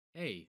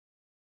Hey,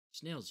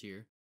 Snails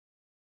here.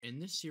 In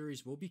this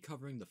series, we'll be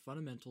covering the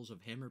fundamentals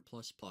of Hammer++,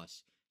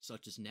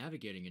 such as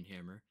navigating in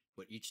Hammer,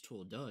 what each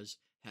tool does,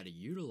 how to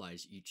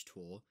utilize each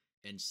tool,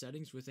 and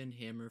settings within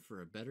Hammer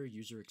for a better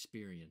user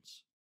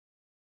experience.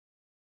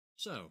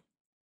 So,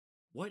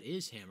 what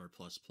is Hammer++?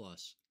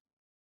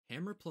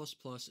 Hammer++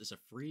 is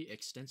a free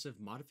extensive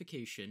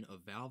modification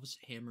of Valve's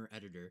Hammer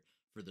editor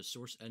for the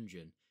source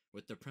engine,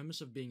 with the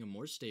premise of being a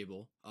more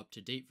stable,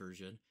 up-to-date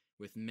version,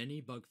 with many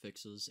bug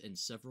fixes and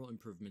several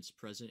improvements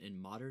present in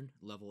modern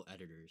level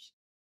editors.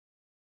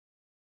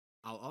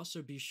 I'll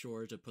also be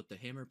sure to put the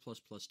Hammer++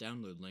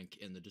 download link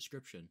in the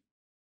description.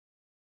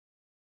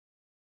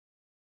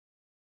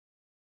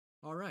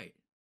 Alright,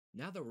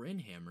 now that we're in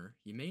Hammer,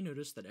 you may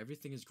notice that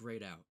everything is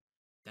grayed out.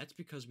 That's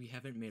because we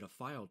haven't made a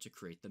file to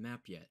create the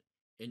map yet.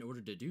 In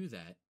order to do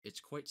that, it's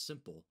quite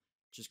simple.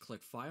 Just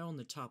click File on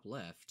the top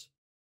left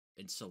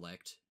and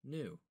select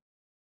New.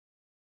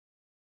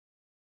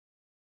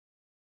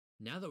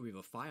 Now that we have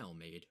a file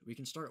made, we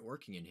can start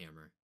working in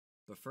Hammer.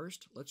 But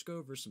first, let's go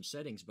over some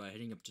settings by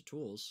heading up to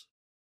Tools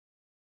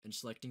and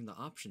selecting the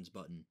Options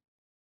button.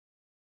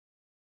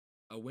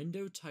 A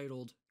window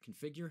titled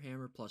Configure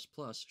Hammer++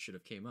 should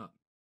have came up.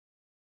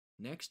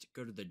 Next,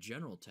 go to the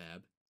General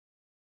tab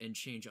and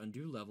change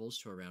Undo Levels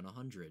to around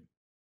 100.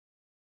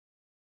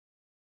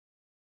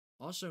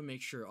 Also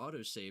make sure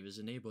autosave is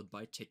enabled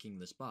by ticking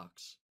this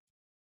box.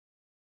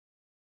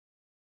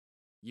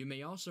 You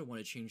may also want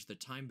to change the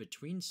time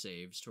between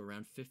saves to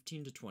around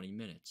 15 to 20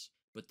 minutes,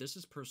 but this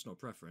is personal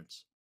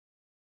preference.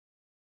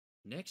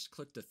 Next,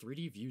 click the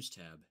 3D Views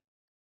tab.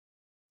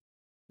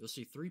 You'll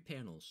see 3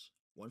 panels,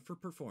 1 for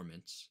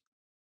Performance,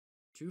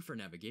 2 for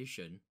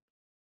Navigation,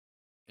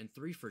 and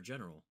 3 for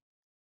General.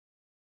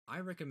 I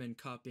recommend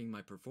copying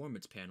my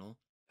Performance panel,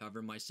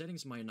 however my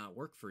settings might not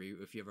work for you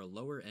if you have a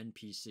lower end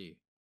PC.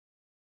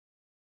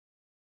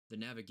 The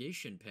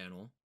Navigation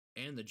panel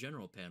and the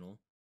General panel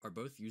are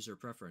both user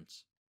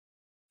preference.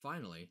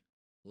 Finally,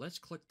 let's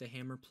click the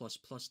Hammer++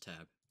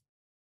 tab.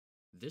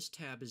 This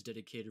tab is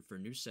dedicated for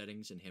new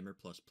settings in Hammer++.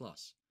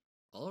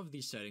 All of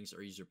these settings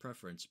are user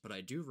preference, but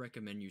I do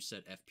recommend you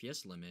set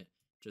FPS limit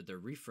to the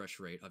refresh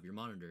rate of your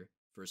monitor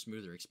for a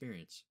smoother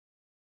experience.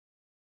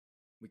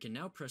 We can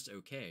now press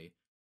OK,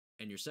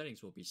 and your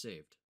settings will be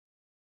saved.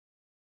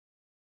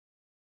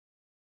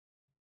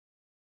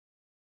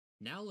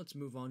 Now let's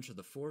move on to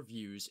the 4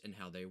 views and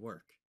how they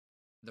work.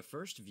 The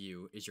first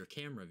view is your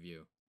camera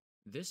view.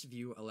 This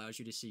view allows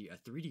you to see a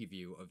 3D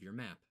view of your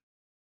map.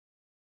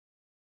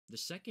 The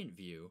second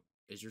view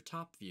is your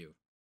top view.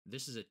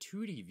 This is a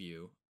 2D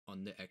view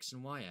on the X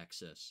and Y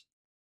axis.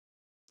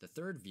 The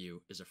third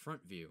view is a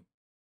front view.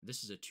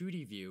 This is a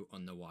 2D view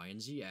on the Y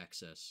and Z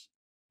axis.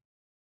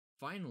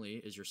 Finally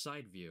is your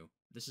side view.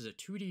 This is a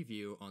 2D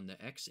view on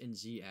the X and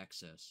Z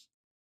axis.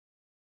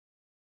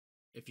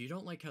 If you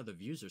don't like how the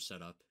views are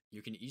set up,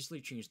 you can easily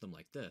change them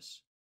like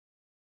this.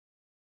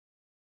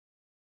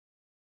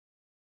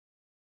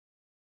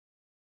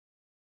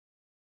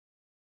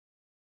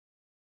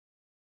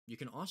 You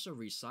can also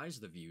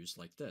resize the views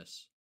like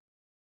this.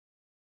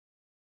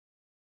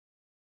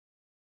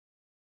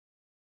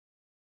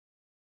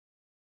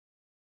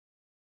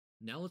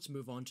 Now let's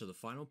move on to the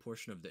final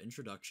portion of the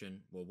introduction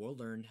where we'll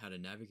learn how to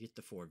navigate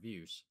the 4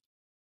 views.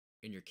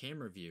 In your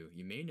camera view,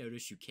 you may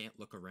notice you can't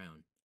look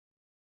around.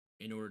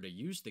 In order to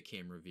use the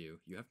camera view,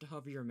 you have to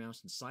hover your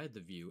mouse inside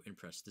the view and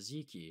press the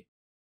Z key.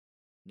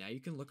 Now you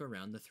can look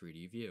around the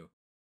 3D view.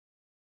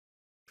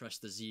 Press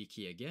the Z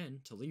key again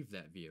to leave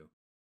that view.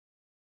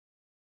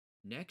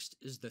 Next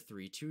is the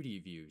 3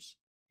 2D views.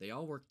 They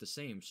all work the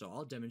same, so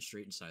I'll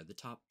demonstrate inside the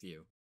top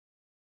view.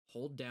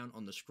 Hold down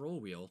on the scroll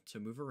wheel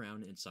to move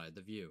around inside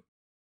the view.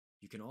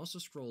 You can also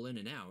scroll in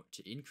and out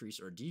to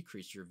increase or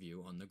decrease your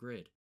view on the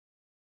grid.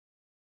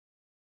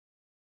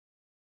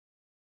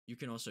 You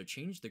can also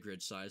change the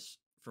grid size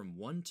from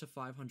 1 to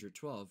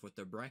 512 with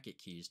the bracket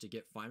keys to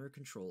get finer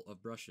control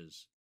of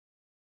brushes.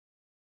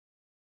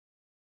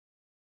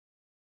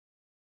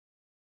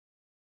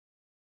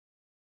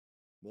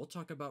 We'll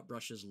talk about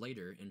brushes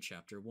later in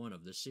Chapter 1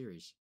 of this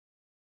series.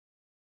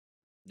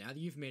 Now that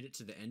you've made it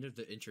to the end of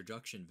the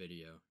introduction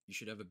video, you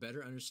should have a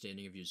better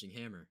understanding of using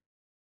Hammer.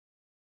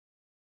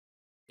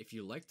 If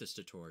you liked this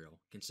tutorial,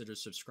 consider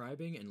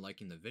subscribing and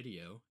liking the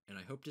video, and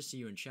I hope to see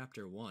you in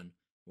Chapter 1,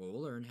 where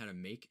we'll learn how to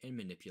make and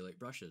manipulate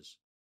brushes.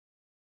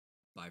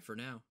 Bye for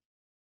now.